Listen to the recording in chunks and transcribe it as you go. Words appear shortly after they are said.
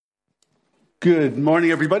Good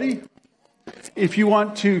morning, everybody. If you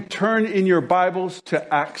want to turn in your Bibles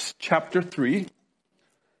to Acts chapter 3,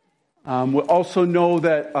 we'll also know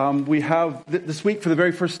that we have this week for the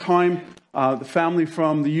very first time the family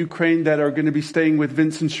from the Ukraine that are going to be staying with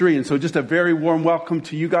Vince and Cherie. And so just a very warm welcome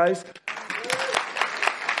to you guys.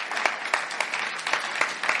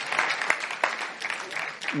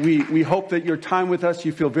 We hope that your time with us,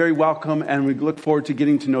 you feel very welcome, and we look forward to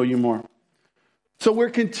getting to know you more. So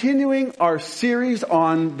we're continuing our series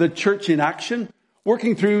on the church in action,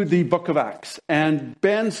 working through the book of Acts. And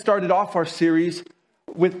Ben started off our series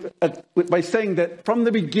by saying that from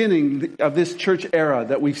the beginning of this church era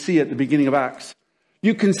that we see at the beginning of Acts,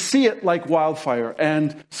 you can see it like wildfire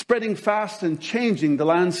and spreading fast and changing the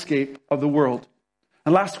landscape of the world.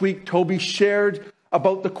 And last week, Toby shared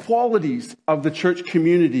about the qualities of the church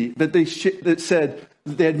community that said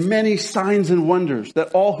that they had many signs and wonders,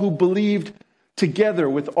 that all who believed together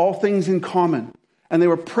with all things in common. And they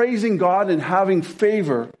were praising God and having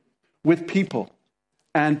favor with people,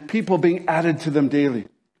 and people being added to them daily.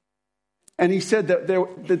 And he said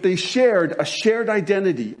that they shared a shared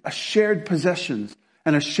identity, a shared possessions,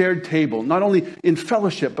 and a shared table, not only in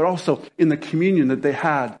fellowship, but also in the communion that they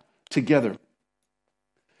had together.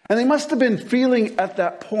 And they must have been feeling at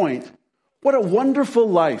that point, what a wonderful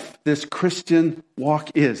life this Christian walk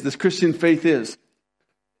is, this Christian faith is.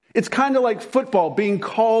 It's kind of like football being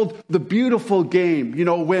called the beautiful game. You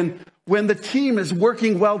know, when the team is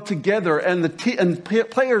working well together and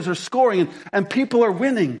players are scoring and people are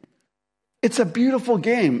winning. It's a beautiful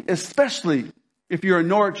game, especially if you're a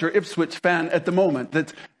Norwich or Ipswich fan at the moment.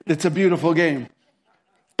 It's a beautiful game.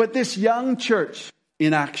 But this young church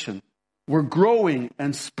in action, we're growing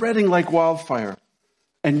and spreading like wildfire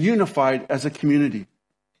and unified as a community.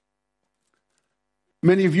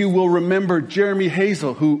 Many of you will remember Jeremy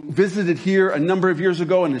Hazel, who visited here a number of years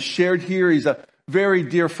ago and has shared here. He's a very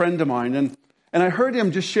dear friend of mine. And I heard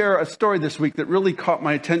him just share a story this week that really caught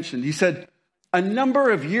my attention. He said a number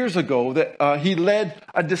of years ago that he led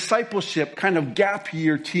a discipleship kind of gap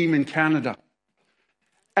year team in Canada.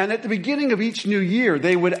 And at the beginning of each new year,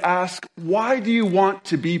 they would ask, why do you want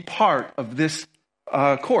to be part of this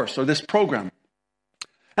course or this program?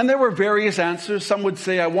 And there were various answers. Some would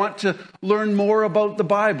say, I want to learn more about the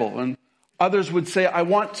Bible. And others would say, I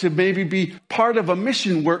want to maybe be part of a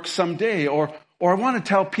mission work someday, or I want to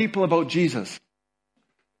tell people about Jesus.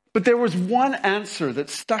 But there was one answer that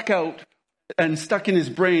stuck out and stuck in his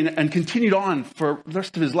brain and continued on for the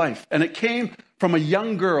rest of his life. And it came from a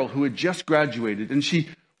young girl who had just graduated, and she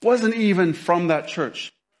wasn't even from that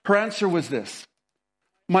church. Her answer was this: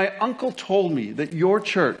 my uncle told me that your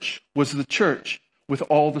church was the church with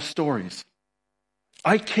all the stories.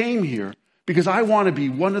 I came here because I want to be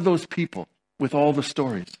one of those people with all the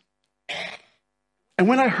stories. And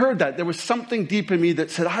when I heard that, there was something deep in me that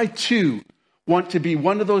said, I too want to be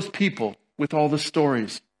one of those people with all the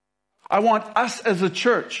stories. I want us as a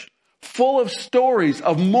church full of stories,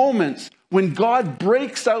 of moments when God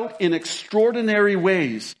breaks out in extraordinary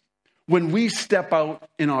ways, when we step out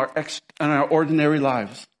in our ordinary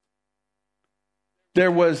lives. There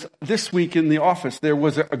was, this week in the office, there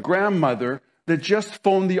was a grandmother that just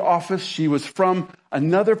phoned the office. She was from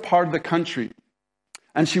another part of the country.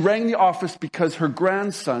 And she rang the office because her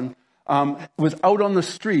grandson was out on the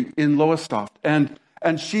street in Lowestoft. And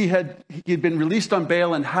he had been released on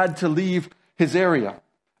bail and had to leave his area.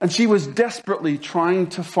 And she was desperately trying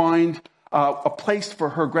to find a place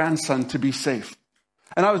for her grandson to be safe.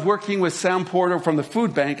 And I was working with Sam Porter from the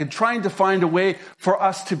food bank and trying to find a way for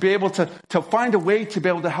us to be able to find a way to be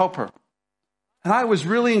able to help her. And I was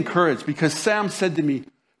really encouraged because Sam said to me,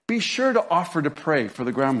 be sure to offer to pray for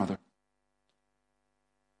the grandmother.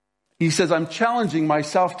 He says, I'm challenging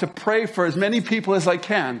myself to pray for as many people as I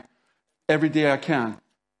can every day I can.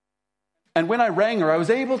 And when I rang her, I was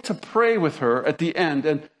able to pray with her at the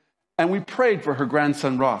end, and we prayed for her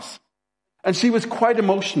grandson, Ross. And she was quite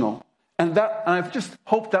emotional. And I just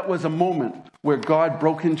hope that was a moment where God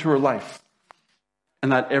broke into her life,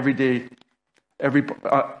 and that in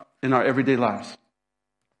our everyday lives.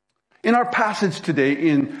 In our passage today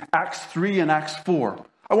in Acts 3 and Acts 4,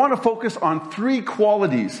 I want to focus on three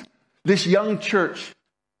qualities this young church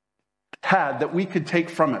had that we could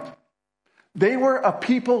take from it. They were a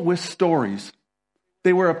people with stories.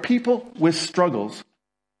 They were a people with struggles.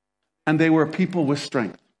 And they were a people with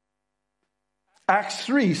strength. Acts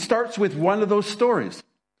 3 starts with one of those stories.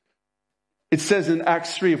 It says in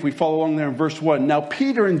Acts 3, if we follow along there in verse 1, now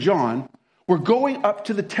Peter and John were going up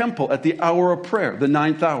to the temple at the hour of prayer, the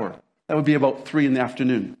 9th hour. That would be about 3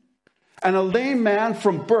 p.m. And a lame man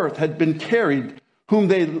from birth had been carried, whom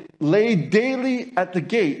they laid daily at the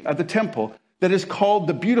gate of the temple, that is called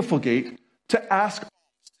the Beautiful Gate to ask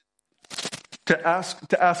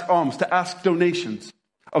alms, to ask donations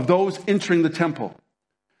of those entering the temple.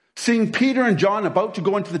 Seeing Peter and John about to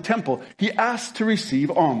go into the temple, he asked to receive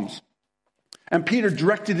alms. And Peter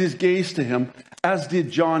directed his gaze to him, as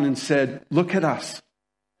did John, and said, "Look at us."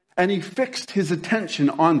 And he fixed his attention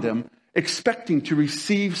on them, expecting to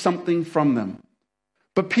receive something from them.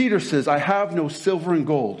 But Peter says, "I have no silver and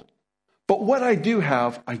gold, but what I do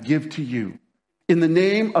have, I give to you. In the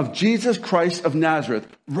name of Jesus Christ of Nazareth,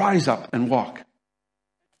 rise up and walk."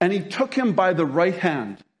 And he took him by the right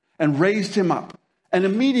hand and raised him up. And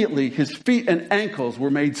immediately his feet and ankles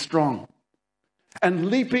were made strong. And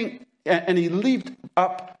he leaped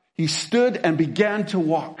up, he stood and began to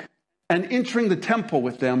walk. And entering the temple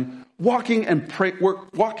with them, walking and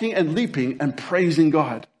leaping and praising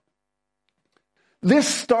God. This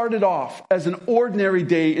started off as an ordinary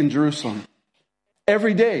day in Jerusalem.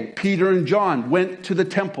 Every day, Peter and John went to the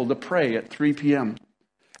temple to pray at 3 p.m.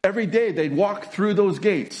 Every day, they'd walk through those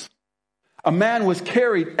gates. A man was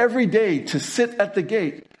carried every day to sit at the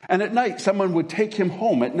gate, and at night, someone would take him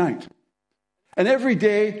home at night. And every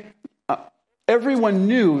day, everyone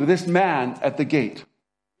knew this man at the gate.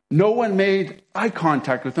 No one made eye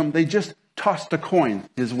contact with him. They just tossed a coin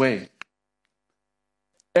his way.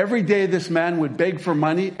 Every day, this man would beg for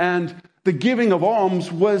money, and the giving of alms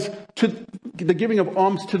to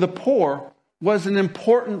the poor was an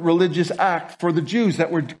important religious act for the Jews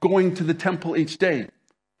that were going to the temple each day.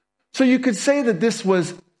 So you could say that this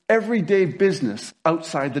was everyday business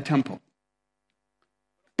outside the temple.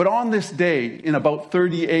 But on this day, in about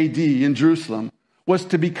 30 AD in Jerusalem, was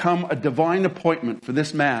to become a divine appointment for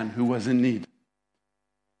this man who was in need.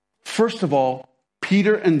 First of all,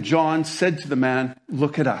 Peter and John said to the man,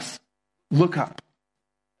 "Look at us, look up."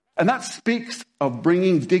 And that speaks of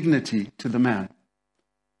bringing dignity to the man.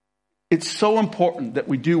 It's so important that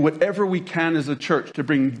we do whatever we can as a church to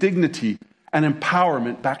bring dignity and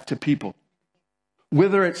empowerment back to people.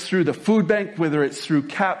 Whether it's through the food bank, whether it's through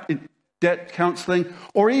debt counseling,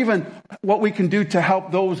 or even what we can do to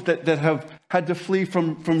help those that have had to flee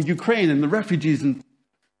from Ukraine and the refugees. And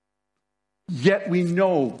yet we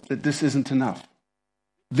know that this isn't enough.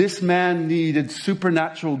 This man needed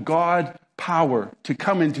supernatural God power to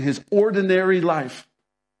come into his ordinary life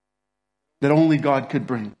that only God could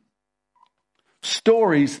bring.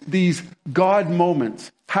 Stories, these God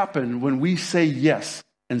moments, happen when we say yes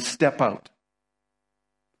and step out.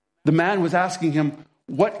 The man was asking him,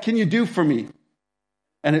 "What can you do for me?"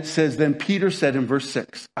 And it says, then Peter said in verse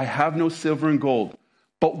 6, "I have no silver and gold,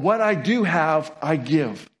 but what I do have, I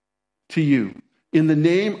give to you. In the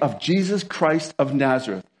name of Jesus Christ of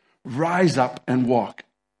Nazareth, rise up and walk."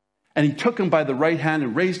 And he took him by the right hand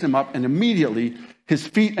and raised him up, and immediately his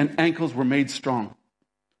feet and ankles were made strong.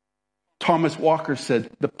 Thomas Walker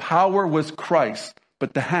said, "The power was Christ's,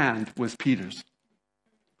 but the hand was Peter's."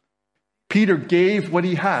 Peter gave what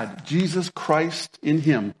he had, Jesus Christ in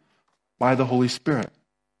him, by the Holy Spirit.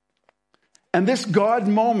 And this God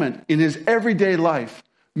moment in his everyday life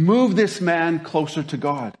moved this man closer to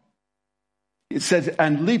God. It says,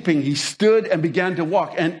 and leaping, he stood and began to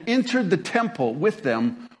walk and entered the temple with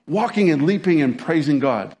them, walking and leaping and praising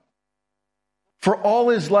God. For all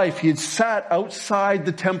his life, he had sat outside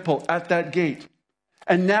the temple at that gate.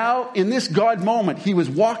 And now, in this God moment, he was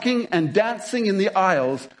walking and dancing in the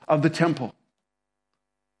aisles of the temple.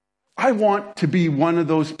 I want to be one of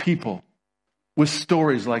those people with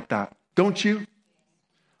stories like that. Don't you?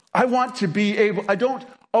 I don't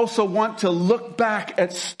also want to look back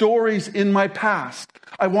at stories in my past.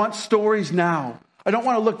 I want stories now. I don't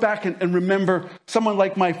want to look back and remember someone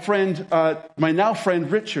like my friend, my now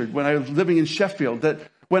friend Richard, when I was living in Sheffield, that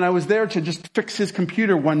when I was there to just fix his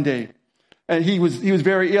computer one day, and he was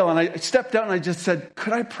very ill, and I stepped out and I just said,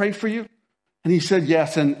 "Could I pray for you?" And he said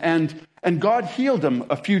yes, and God healed him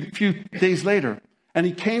a few days later. And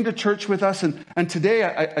he came to church with us, and today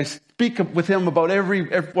I speak with him about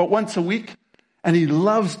once a week, and he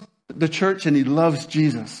loves the church and he loves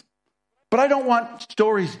Jesus. But I don't want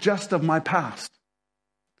stories just of my past.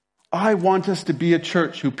 I want us to be a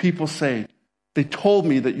church who people say, "They told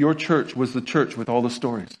me that your church was the church with all the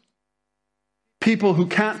stories." People who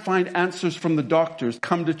can't find answers from the doctors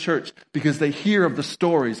come to church because they hear of the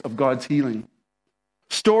stories of God's healing.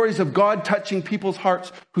 Stories of God touching people's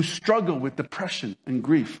hearts who struggle with depression and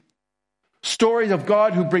grief. Stories of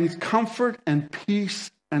God who brings comfort and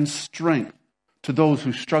peace and strength to those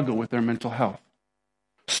who struggle with their mental health.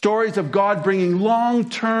 Stories of God bringing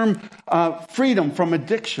long-term freedom from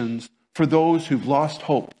addictions for those who've lost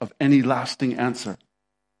hope of any lasting answer.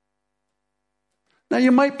 Now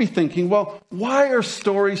you might be thinking, well, why are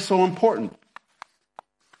stories so important?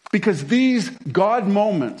 Because these God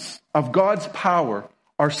moments of God's power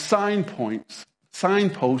are signposts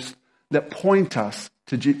that point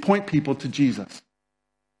people to Jesus.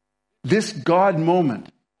 This God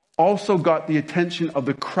moment also got the attention of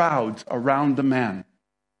the crowds around the man.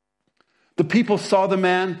 The people saw the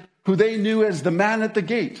man who they knew as the man at the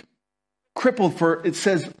gate, crippled for, it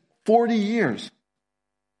says, 40 years.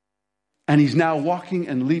 And he's now walking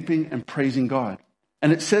and leaping and praising God.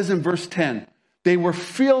 And it says in verse 10, they were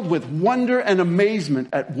filled with wonder and amazement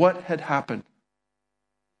at what had happened.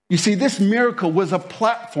 You see, this miracle was a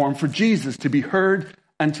platform for Jesus to be heard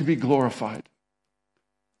and to be glorified.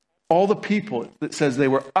 All the people, it says, they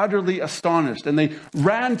were utterly astonished, and they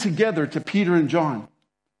ran together to Peter and John.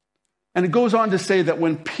 And it goes on to say that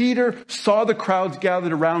when Peter saw the crowds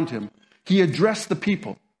gathered around him, he addressed the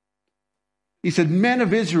people. He said, "Men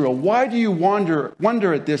of Israel, why do you wonder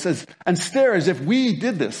at this and stare as if we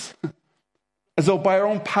did this? As though by our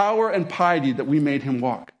own power and piety that we made him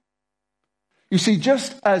walk." You see,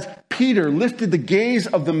 just as Peter lifted the gaze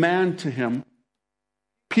of the man to him,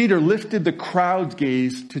 Peter lifted the crowd's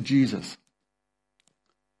gaze to Jesus.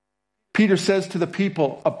 Peter says to the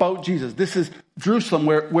people about Jesus, this is Jerusalem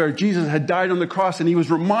where Jesus had died on the cross, and he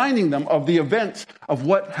was reminding them of the events of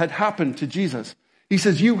what had happened to Jesus. He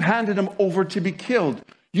says, "You handed him over to be killed.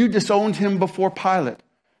 You disowned him before Pilate.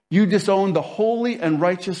 You disowned the holy and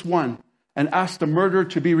righteous one and asked the murderer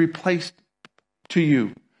to be replaced to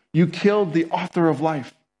you. You killed the author of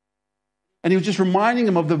life." And he was just reminding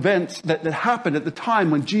him of the events that happened at the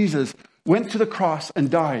time when Jesus went to the cross and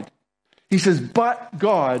died. He says, "But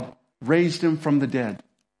God raised him from the dead."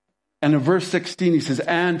 And in verse 16, he says,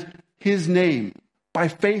 "And his name," by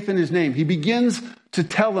faith in his name, he begins to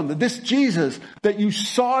tell them that this Jesus that you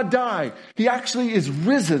saw die, he actually is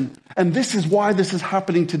risen. And this is why this is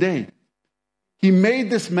happening today. He made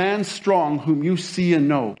this man strong whom you see and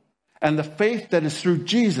know. And the faith that is through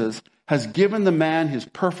Jesus has given the man his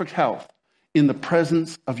perfect health in the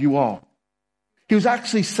presence of you all. He was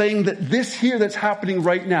actually saying that this here that's happening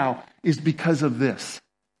right now is because of this.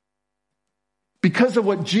 Because of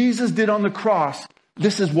what Jesus did on the cross,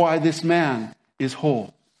 this is why this man is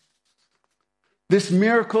whole. This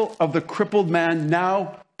miracle of the crippled man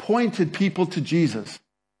now pointed people to Jesus.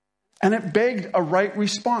 And it begged a right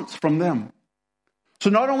response from them. So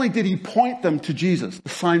not only did he point them to Jesus, the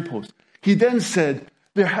signpost, he then said,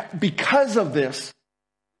 because of this,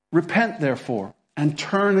 repent therefore and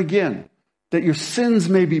turn again, that your sins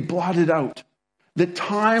may be blotted out, that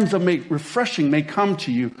times of refreshing may come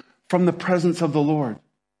to you from the presence of the Lord,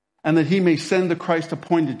 and that he may send the Christ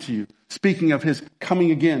appointed to you, speaking of his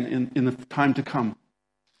coming again in the time to come.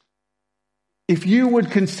 If you would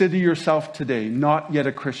consider yourself today not yet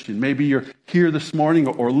a Christian, maybe you're here this morning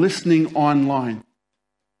or listening online,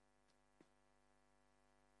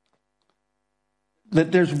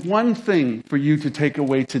 that there's one thing for you to take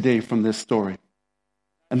away today from this story.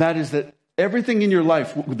 And that is that everything in your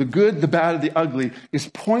life, the good, the bad, the ugly, is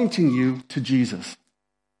pointing you to Jesus.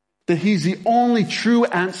 That he's the only true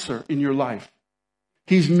answer in your life.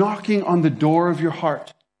 He's knocking on the door of your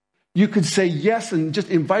heart. You could say yes and just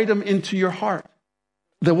invite him into your heart.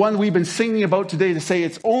 The one we've been singing about today, to say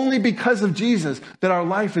it's only because of Jesus that our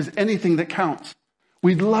life is anything that counts.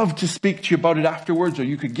 We'd love to speak to you about it afterwards, or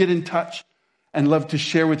you could get in touch and love to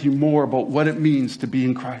share with you more about what it means to be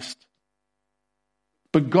in Christ.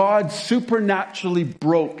 But God supernaturally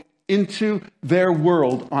broke into their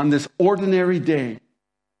world on this ordinary day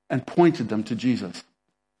and pointed them to Jesus.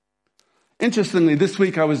 Interestingly, this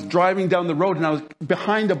week I was driving down the road and I was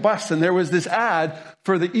behind a bus, and there was this ad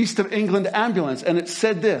for the East of England ambulance, and it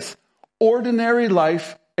said this: "Ordinary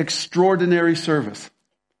life, extraordinary service."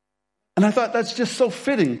 And I thought that's just so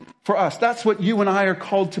fitting for us. That's what you and I are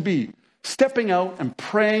called to be. Stepping out and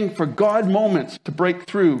praying for God moments to break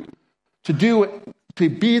through, to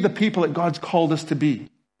be the people that God's called us to be.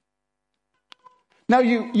 Now,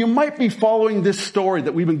 you might be following this story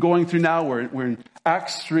that we've been going through now. We're in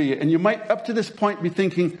Acts 3, and you might, up to this point, be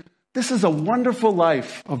thinking, this is a wonderful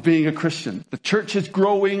life of being a Christian. The church is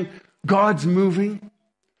growing, God's moving.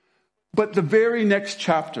 But the very next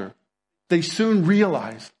chapter, they soon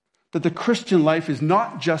realize that the Christian life is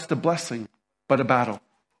not just a blessing, but a battle.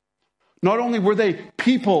 Not only were they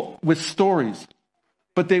people with stories,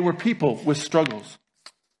 but they were people with struggles.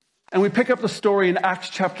 And we pick up the story in Acts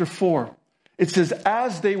chapter 4. It says,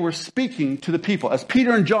 as they were speaking to the people, as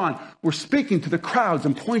Peter and John were speaking to the crowds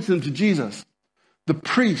and pointing them to Jesus, the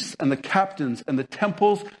priests and the captains and the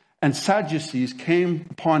temples and Sadducees came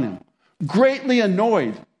upon him, greatly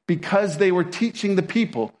annoyed because they were teaching the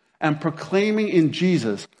people and proclaiming in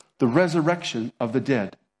Jesus the resurrection of the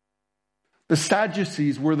dead. The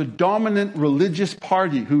Sadducees were the dominant religious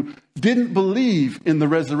party who didn't believe in the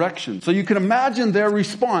resurrection. So you can imagine their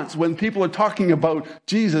response when people are talking about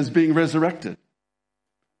Jesus being resurrected.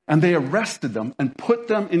 And they arrested them and put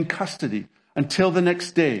them in custody until the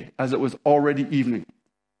next day, as it was already evening.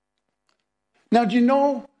 Now, do you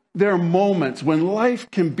know there are moments when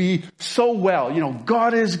life can be so well? You know,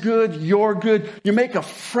 God is good, you're good. You make a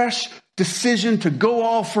fresh decision to go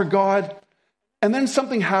all for God. And then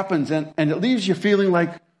something happens and it leaves you feeling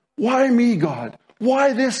like, why me, God?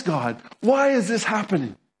 Why this, God? Why is this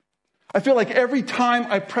happening? I feel like every time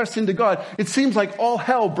I press into God, it seems like all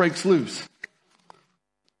hell breaks loose.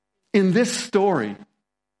 In this story,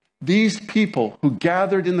 these people who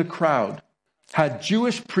gathered in the crowd had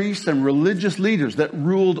Jewish priests and religious leaders that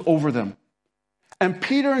ruled over them. And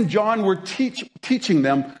Peter and John were teaching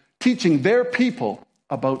their people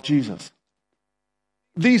about Jesus.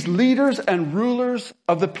 These leaders and rulers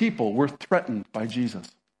of the people were threatened by Jesus.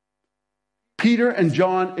 Peter and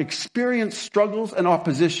John experienced struggles and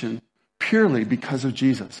opposition purely because of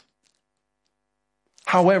Jesus.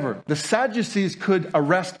 However, the Sadducees could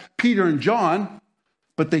arrest Peter and John,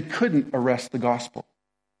 but they couldn't arrest the gospel.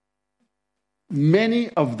 Many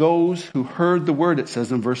of those who heard the word, it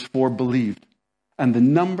says in verse 4, believed, and the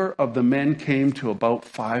number of the men came to about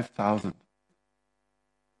 5,000.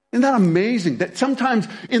 Isn't that amazing? That sometimes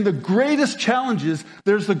in the greatest challenges,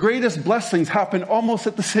 there's the greatest blessings happen almost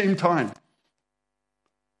at the same time.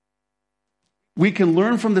 We can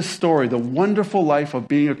learn from this story the wonderful life of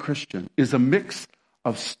being a Christian is a mix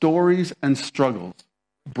of stories and struggles,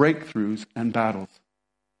 breakthroughs and battles.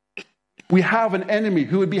 We have an enemy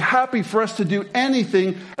who would be happy for us to do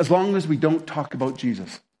anything as long as we don't talk about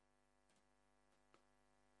Jesus.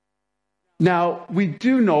 Now, we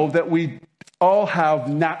do know that we all have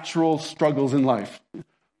natural struggles in life.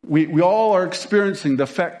 We all are experiencing the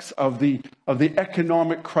effects of the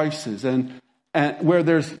economic crisis and where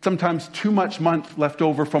there's sometimes too much money left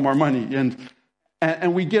over from our money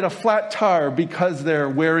and we get a flat tire because they're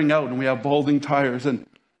wearing out and we have balding tires and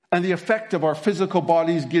the effect of our physical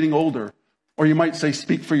bodies getting older. Or you might say,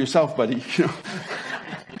 speak for yourself, buddy.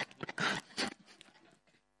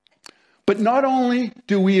 But not only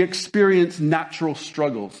do we experience natural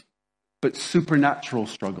struggles, but supernatural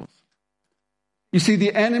struggles. You see,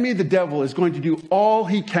 the enemy, the devil, is going to do all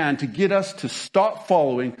he can to get us to stop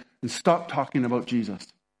following and stop talking about Jesus.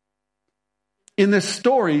 In this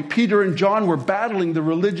story, Peter and John were battling the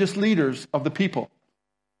religious leaders of the people.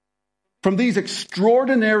 From these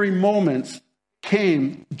extraordinary moments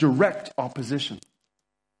came direct opposition.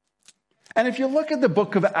 And if you look at the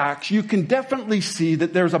book of Acts, you can definitely see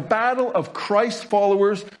that there's a battle of Christ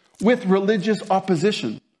followers with religious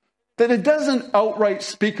opposition. That it doesn't outright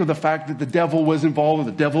speak of the fact that the devil was involved, or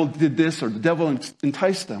the devil did this, or the devil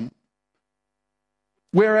enticed them.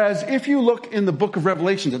 Whereas if you look in the book of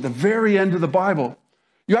Revelation, at the very end of the Bible,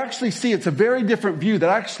 you actually see it's a very different view, that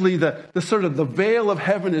actually the sort of the veil of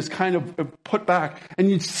heaven is kind of put back. And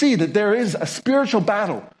you see that there is a spiritual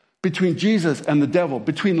battle between Jesus and the devil,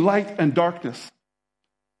 between light and darkness.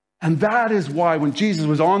 And that is why when Jesus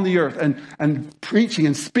was on the earth and preaching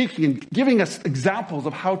and speaking and giving us examples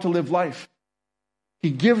of how to live life,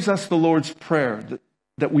 he gives us the Lord's Prayer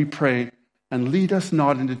that we pray, and lead us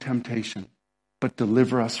not into temptation, but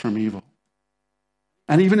deliver us from evil.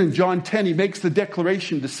 And even in John 10, he makes the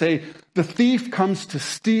declaration to say, the thief comes to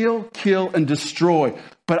steal, kill, and destroy,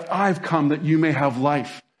 but I've come that you may have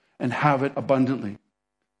life and have it abundantly.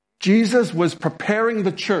 Jesus was preparing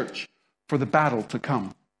the church for the battle to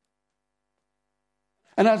come.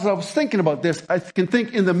 And as I was thinking about this, I can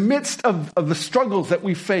think in the midst of the struggles that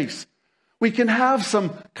we face, we can have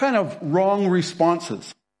some kind of wrong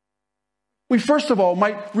responses. We first of all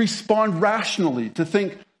might respond rationally to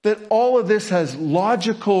think that all of this has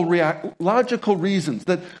logical reasons,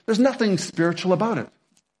 that there's nothing spiritual about it.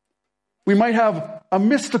 We might have a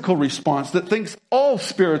mystical response that thinks all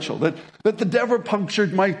spiritual, that the devil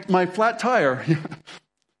punctured my flat tire.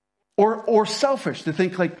 or selfish, to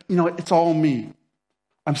think like, it's all me.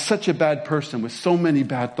 I'm such a bad person with so many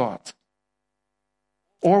bad thoughts.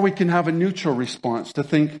 Or we can have a neutral response to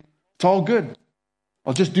think, it's all good.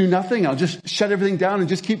 I'll just do nothing. I'll just shut everything down and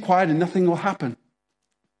just keep quiet and nothing will happen.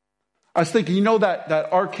 I was thinking, that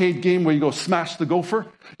arcade game where you go smash the gopher?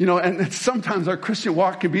 And sometimes our Christian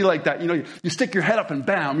walk can be like that. You stick your head up and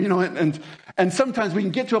bam, and sometimes we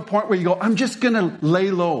can get to a point where you go, I'm just going to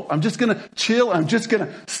lay low. I'm just going to chill. I'm just going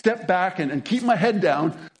to step back and keep my head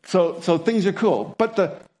down so things are cool. But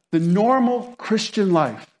the normal Christian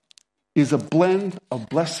life is a blend of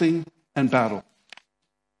blessing and battle.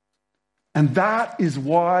 And that is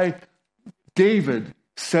why David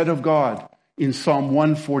said of God, in Psalm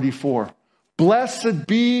 144. Blessed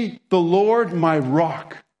be the Lord my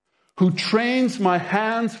rock, who trains my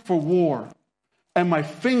hands for war and my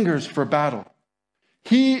fingers for battle.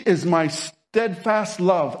 He is my steadfast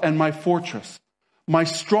love and my fortress, my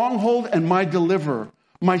stronghold and my deliverer,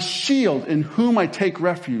 my shield in whom I take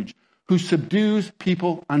refuge, who subdues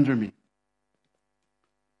people under me.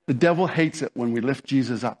 The devil hates it when we lift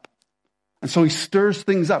Jesus up. And so he stirs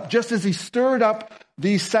things up, just as he stirred up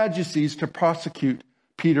these Sadducees to prosecute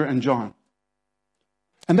Peter and John.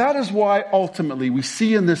 And that is why ultimately we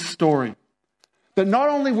see in this story that not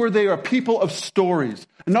only were they a people of stories,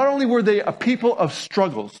 and not only were they a people of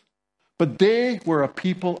struggles, but they were a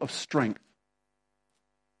people of strength.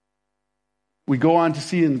 We go on to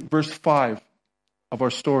see in verse 5 of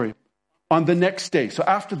our story, on the next day, so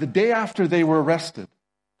after the day after they were arrested,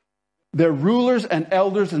 their rulers and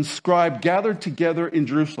elders and scribes gathered together in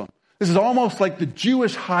Jerusalem. This is almost like the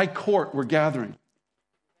Jewish high court were gathering,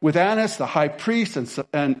 with Annas, the high priest,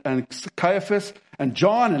 and Caiaphas, and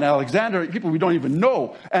John and Alexander, people we don't even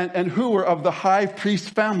know, and who were of the high priest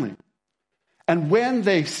family. And when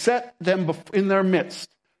they set them in their midst,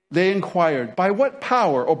 they inquired, by what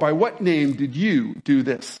power or by what name did you do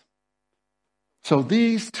this? So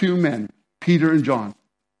these two men, Peter and John,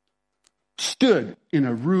 stood in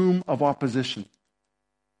a room of opposition.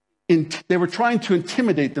 They were trying to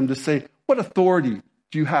intimidate them to say, what authority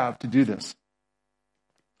do you have to do this?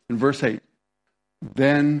 In verse 8,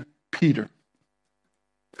 then Peter.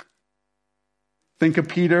 Think of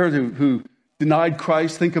Peter who denied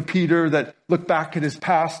Christ. Think of Peter that looked back at his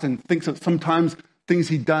past and thinks of sometimes things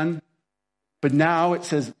he'd done. But now it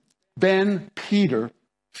says, then Peter,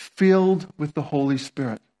 filled with the Holy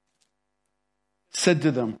Spirit, said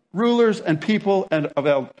to them, rulers of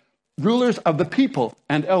the people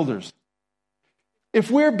and elders,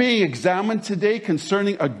 if we're being examined today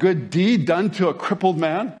concerning a good deed done to a crippled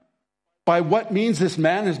man, by what means this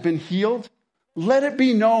man has been healed, let it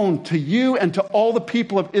be known to you and to all the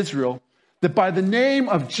people of Israel that by the name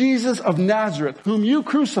of Jesus of Nazareth, whom you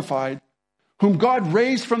crucified, whom God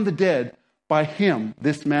raised from the dead, by him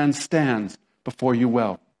this man stands before you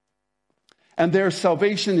well. And there is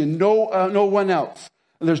salvation in no one else.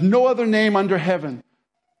 And there's no other name under heaven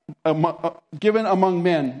given among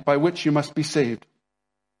men by which you must be saved.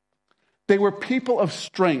 They were people of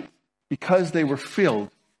strength because they were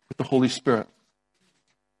filled with the Holy Spirit.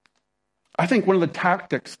 I think one of the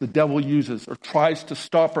tactics the devil uses or tries to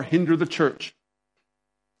stop or hinder the church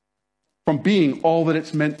from being all that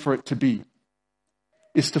it's meant for it to be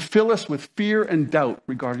is to fill us with fear and doubt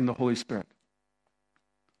regarding the Holy Spirit.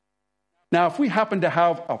 Now, if we happen to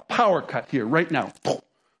have a power cut here right now,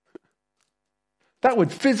 that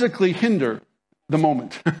would physically hinder the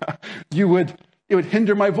moment. It would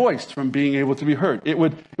hinder my voice from being able to be heard. It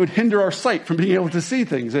would hinder our sight from being able to see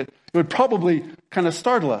things. It would probably kind of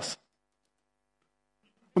startle us.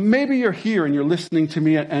 But maybe you're here and you're listening to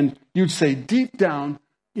me and you'd say deep down,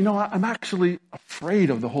 I'm actually afraid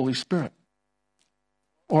of the Holy Spirit.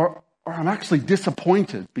 Or I'm actually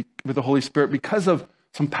disappointed with the Holy Spirit because of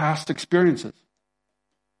some past experiences.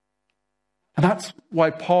 And that's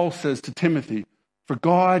why Paul says to Timothy, for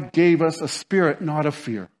God gave us a spirit not of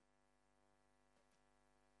fear,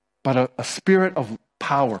 but a spirit of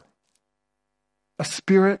power, a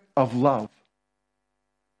spirit of love,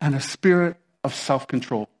 and a spirit of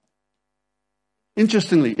self-control.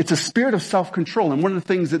 Interestingly, it's a spirit of self-control. And one of the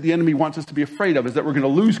things that the enemy wants us to be afraid of is that we're going to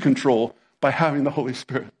lose control by having the Holy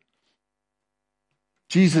Spirit.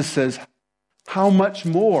 Jesus says, how much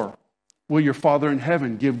more will your Father in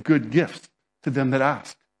heaven give good gifts to them that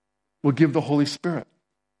ask? Will give the Holy Spirit.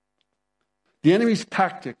 The enemy's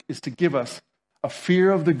tactic is to give us a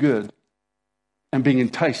fear of the good and being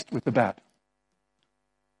enticed with the bad.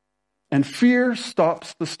 And fear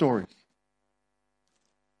stops the stories.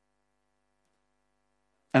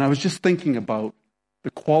 And I was just thinking about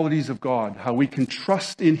the qualities of God, how we can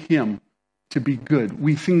trust in him to be good.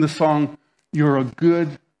 We sing the song, you're a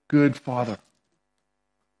good, good Father.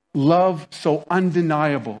 Love so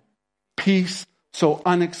undeniable. Peace so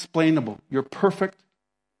unexplainable. You're perfect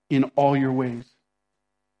in all your ways.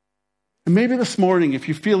 And maybe this morning, if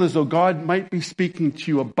you feel as though God might be speaking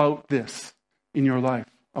to you about this in your life,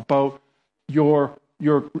 about your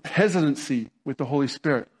hesitancy with the Holy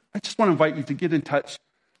Spirit, I just want to invite you to get in touch.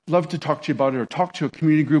 Love to talk to you about it or talk to a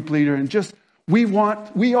community group leader. And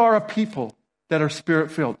we are a people that are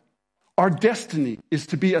Spirit-filled. Our destiny is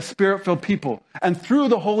to be a Spirit-filled people. And through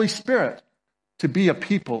the Holy Spirit, to be a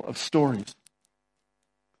people of stories.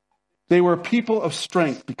 They were a people of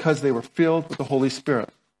strength because they were filled with the Holy Spirit.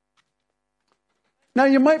 Now,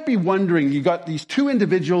 you might be wondering, you got these two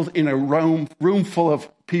individuals in a room full of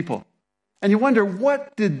people. And you wonder,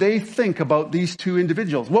 what did they think about these two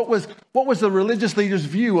individuals? What was the religious leaders'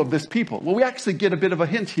 view of this people? Well, we actually get a bit of a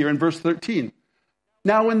hint here in verse 13.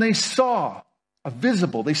 Now, when they saw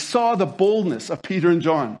they saw the boldness of Peter and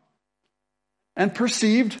John and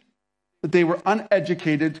perceived that they were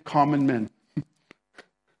uneducated common men.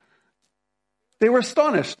 They were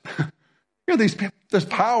astonished. There's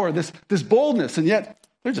power, this boldness, and yet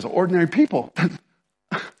they're just ordinary people.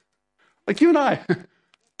 Like you and I.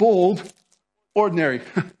 Bold, ordinary.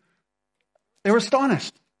 They were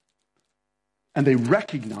astonished. And they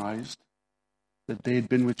recognized that they had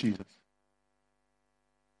been with Jesus.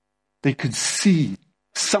 They could see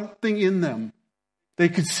something in them. They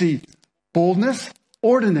could see boldness,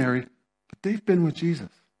 ordinary, but they've been with Jesus.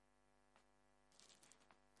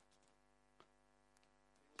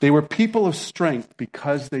 They were people of strength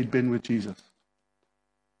because they'd been with Jesus.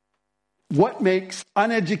 What makes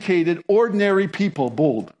uneducated, ordinary people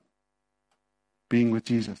bold? Being with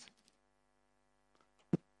Jesus.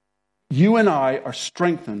 You and I are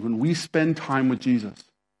strengthened when we spend time with Jesus.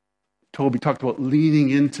 Toby talked about leaning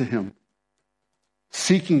into him,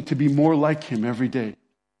 seeking to be more like him every day.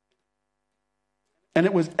 And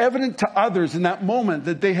it was evident to others in that moment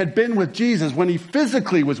that they had been with Jesus when he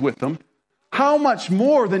physically was with them. How much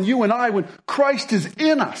more than you and I when Christ is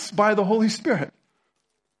in us by the Holy Spirit?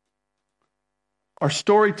 Our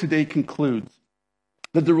story today concludes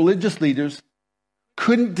that the religious leaders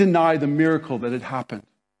couldn't deny the miracle that had happened,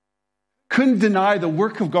 couldn't deny the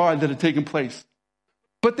work of God that had taken place,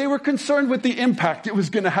 but they were concerned with the impact it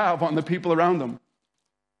was going to have on the people around them.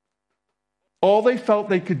 All they felt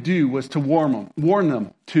they could do was to warn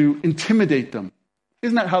them, to intimidate them.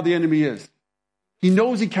 Isn't that how the enemy is? He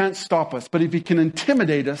knows he can't stop us, but if he can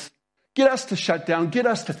intimidate us, get us to shut down, get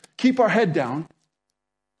us to keep our head down.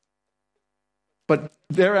 But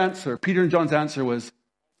their answer, Peter and John's answer was,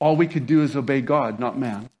 all we could do is obey God, not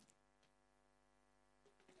man.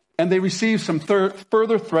 And they received some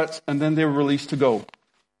further threats, and then they were released to go.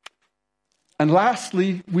 And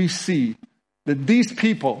lastly, we see that these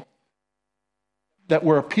people that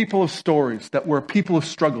were a people of stories, that were a people of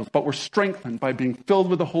struggles, but were strengthened by being filled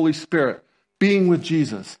with the Holy Spirit, being with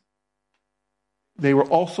Jesus, they were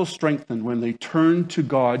also strengthened when they turned to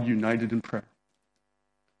God united in prayer.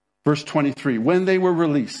 Verse 23, when they were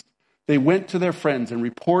released, they went to their friends and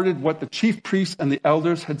reported what the chief priests and the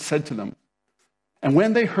elders had said to them. And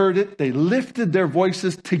when they heard it, they lifted their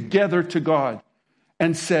voices together to God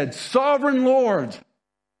and said, Sovereign Lord,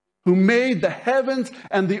 who made the heavens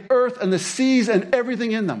and the earth and the seas and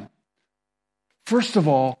everything in them. First of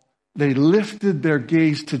all, they lifted their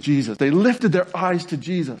gaze to Jesus. They lifted their eyes to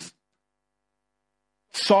Jesus.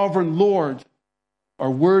 Sovereign Lord are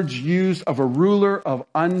words used of a ruler of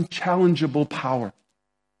unchallengeable power.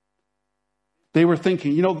 They were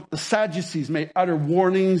thinking, the Sadducees may utter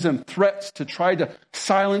warnings and threats to try to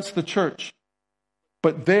silence the church,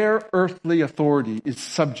 but their earthly authority is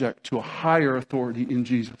subject to a higher authority in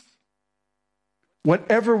Jesus.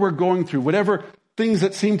 Whatever we're going through, whatever things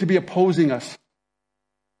that seem to be opposing us,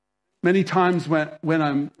 many times when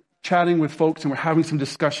I'm chatting with folks and we're having some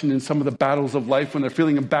discussion in some of the battles of life, when they're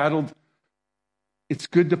feeling embattled, it's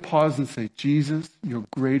good to pause and say, Jesus, you're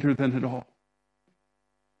greater than it all.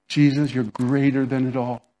 Jesus, you're greater than it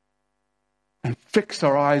all. And fix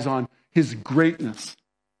our eyes on his greatness.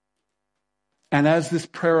 And as this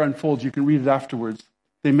prayer unfolds, you can read it afterwards.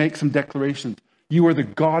 They make some declarations. You are the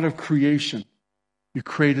God of creation. You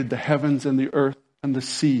created the heavens and the earth and the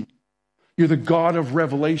sea. You're the God of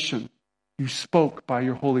revelation. You spoke by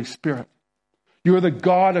your Holy Spirit. You are the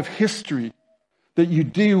God of history. That you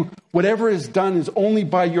do whatever is done is only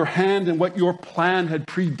by your hand and what your plan had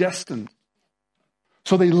predestined.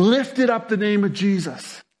 So they lifted up the name of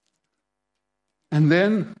Jesus. And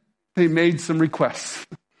then they made some requests.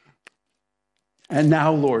 And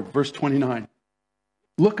now, Lord, verse 29,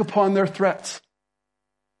 look upon their threats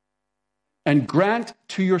and grant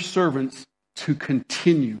to your servants to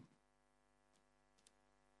continue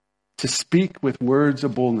to speak with words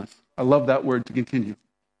of boldness. I love that word, to continue.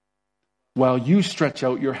 While you stretch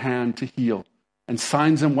out your hand to heal, and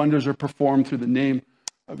signs and wonders are performed through the name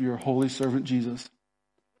of your holy servant Jesus.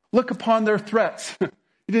 Look upon their threats.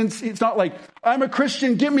 It's not like, I'm a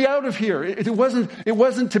Christian, get me out of here. It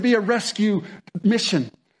wasn't to be a rescue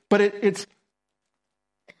mission, but it's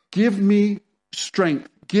give me strength,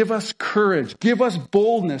 give us courage, give us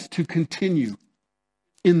boldness to continue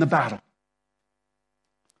in the battle.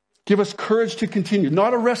 Give us courage to continue.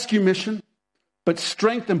 Not a rescue mission, but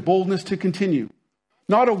strength and boldness to continue.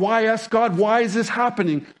 Not a why us, God, why is this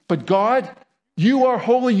happening? But God, You are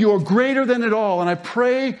holy. You are greater than it all. And I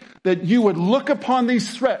pray that you would look upon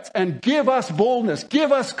these threats and give us boldness,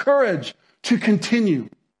 give us courage to continue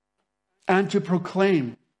and to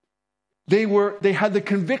proclaim. They had the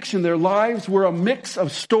conviction their lives were a mix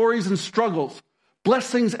of stories and struggles,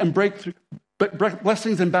 blessings and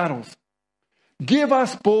blessings and battles. Give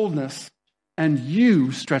us boldness, and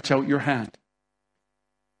you stretch out your hand.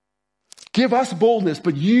 Give us boldness,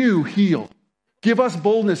 but you heal. Give us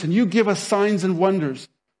boldness, and you give us signs and wonders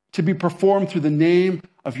to be performed through the name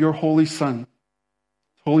of your holy Son,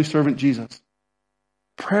 holy servant Jesus.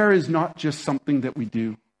 Prayer is not just something that we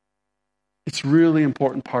do. It's really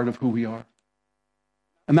important part of who we are.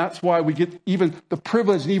 And that's why we get even the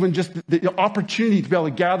privilege and even just the opportunity to be able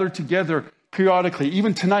to gather together periodically.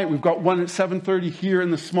 Even tonight, we've got one at 7:30 here in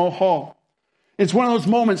the small hall. It's one of those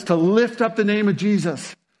moments to lift up the name of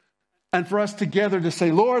Jesus and for us together to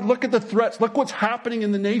say, Lord, look at the threats. Look what's happening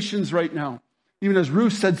in the nations right now. Even as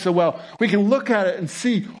Ruth said so well, we can look at it and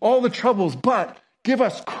see all the troubles, but give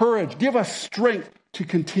us courage, give us strength to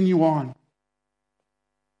continue on.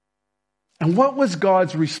 And what was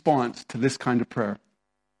God's response to this kind of prayer?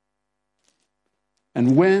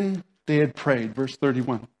 And when they had prayed, verse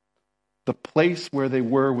 31, the place where they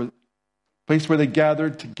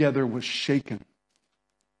gathered together was shaken.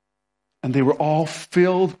 And they were all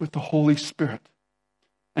filled with the Holy Spirit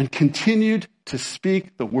and continued to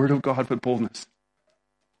speak the word of God with boldness.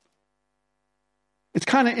 It's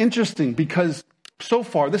kind of interesting because so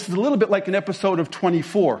far, this is a little bit like an episode of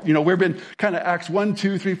 24. You know, we've been kind of Acts 1,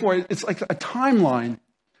 2, 3, 4. It's like a timeline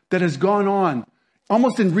that has gone on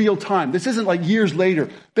almost in real time. This isn't like years later.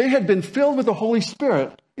 They had been filled with the Holy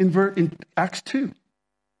Spirit in Acts 2.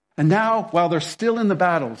 And now, while they're still in the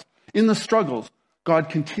battles, in the struggles, God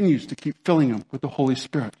continues to keep filling them with the Holy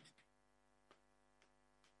Spirit.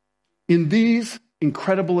 In these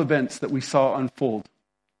incredible events that we saw unfold,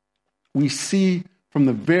 we see from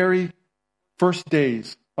the very first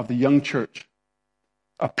days of the young church,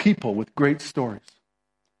 a people with great stories,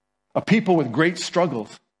 a people with great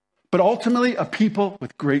struggles, but ultimately a people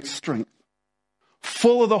with great strength,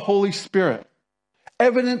 full of the Holy Spirit,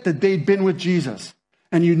 evident that they'd been with Jesus,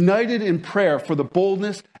 and united in prayer for the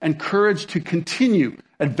boldness and courage to continue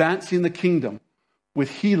advancing the kingdom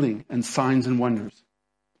with healing and signs and wonders.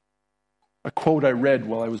 A quote I read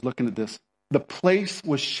while I was looking at this: the place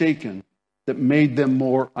was shaken that made them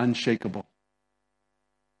more unshakable.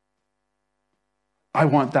 I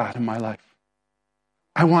want that in my life.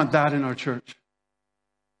 I want that in our church.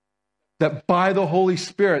 That by the Holy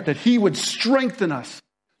Spirit, that He would strengthen us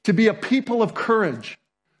to be a people of courage,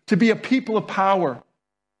 to be a people of power,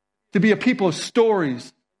 to be a people of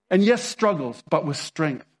stories, and yes, struggles, but with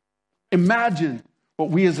strength. Imagine what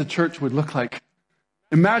we as a church would look like.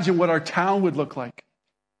 Imagine what our town would look like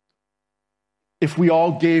if we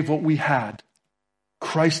all gave what we had,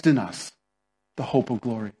 Christ in us, the hope of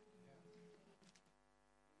glory.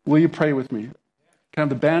 Will you pray with me? Can I have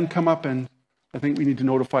the band come up? And I think we need to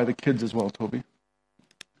notify the kids as well, Toby.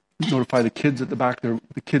 Notify the kids at the back. The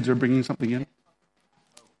kids are bringing something in.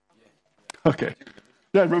 Okay.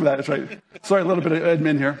 Yeah, I remember that. That's right. Sorry, a little bit of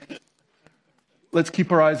admin here. Let's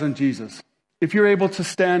keep our eyes on Jesus. If you're able to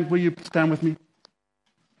stand, will you stand with me?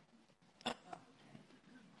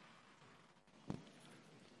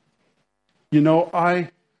 You know, I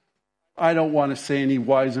don't want to say any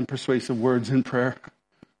wise and persuasive words in prayer.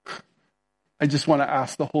 I just want to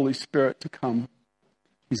ask the Holy Spirit to come.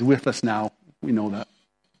 He's with us now. We know that.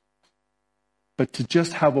 But to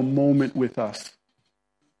just have a moment with us,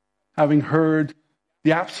 having heard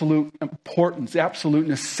the absolute importance, the absolute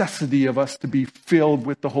necessity of us to be filled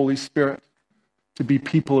with the Holy Spirit, to be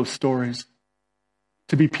people of stories,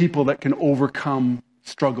 to be people that can overcome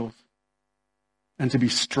struggles, and to be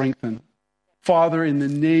strengthened. Father, in the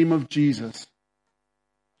name of Jesus,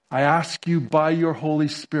 I ask you by your Holy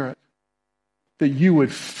Spirit that you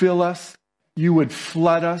would fill us, you would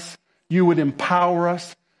flood us, you would empower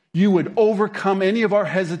us, you would overcome any of our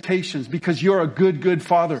hesitations, because you're a good, good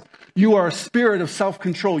Father. You are a spirit of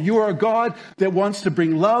self-control. You are a God that wants to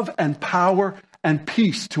bring love and power and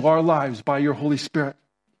peace to our lives by your Holy Spirit,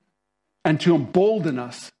 and to embolden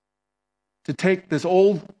us to take this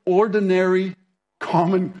old, ordinary,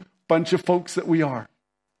 common bunch of folks that we are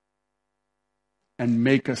and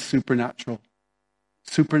make us supernatural,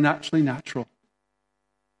 supernaturally natural.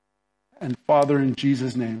 And Father, in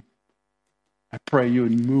Jesus' name, I pray you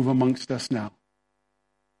would move amongst us now.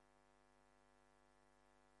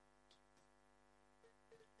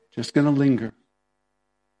 Just going to linger.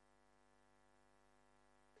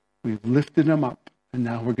 We've lifted him up, and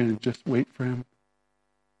now we're going to just wait for him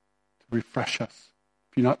to refresh us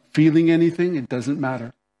If you're not feeling anything, it doesn't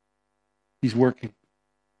matter. He's working.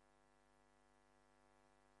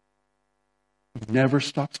 He never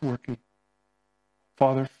stops working.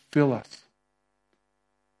 Father, fill us.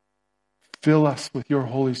 Fill us with your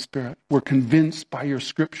Holy Spirit. We're convinced by your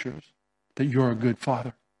scriptures that you're a good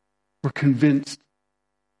Father. We're convinced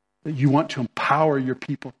that you want to empower your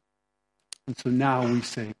people. And so now we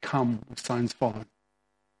say, come with signs following.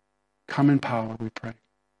 Come in power, we pray.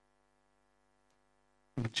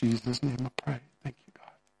 In Jesus' name I pray. Thank you,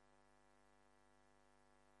 God.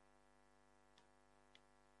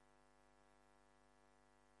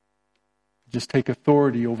 Just take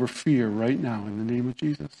authority over fear right now in the name of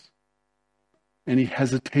Jesus. Any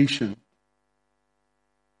hesitation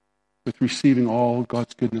with receiving all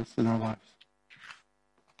God's goodness in our lives.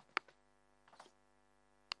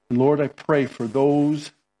 And Lord, I pray for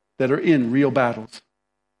those that are in real battles.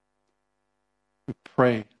 We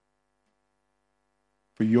pray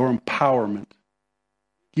for your empowerment.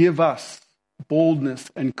 Give us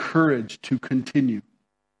boldness and courage to continue,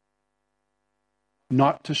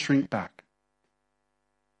 not to shrink back,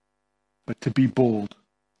 but to be bold.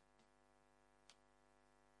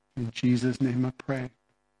 In Jesus' name I pray.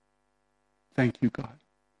 Thank you, God.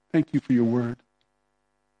 Thank you for your word.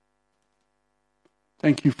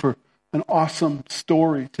 Thank you for an awesome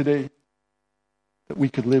story today that we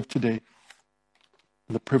could live today.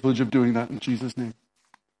 And the privilege of doing that in Jesus' name.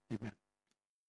 Amen.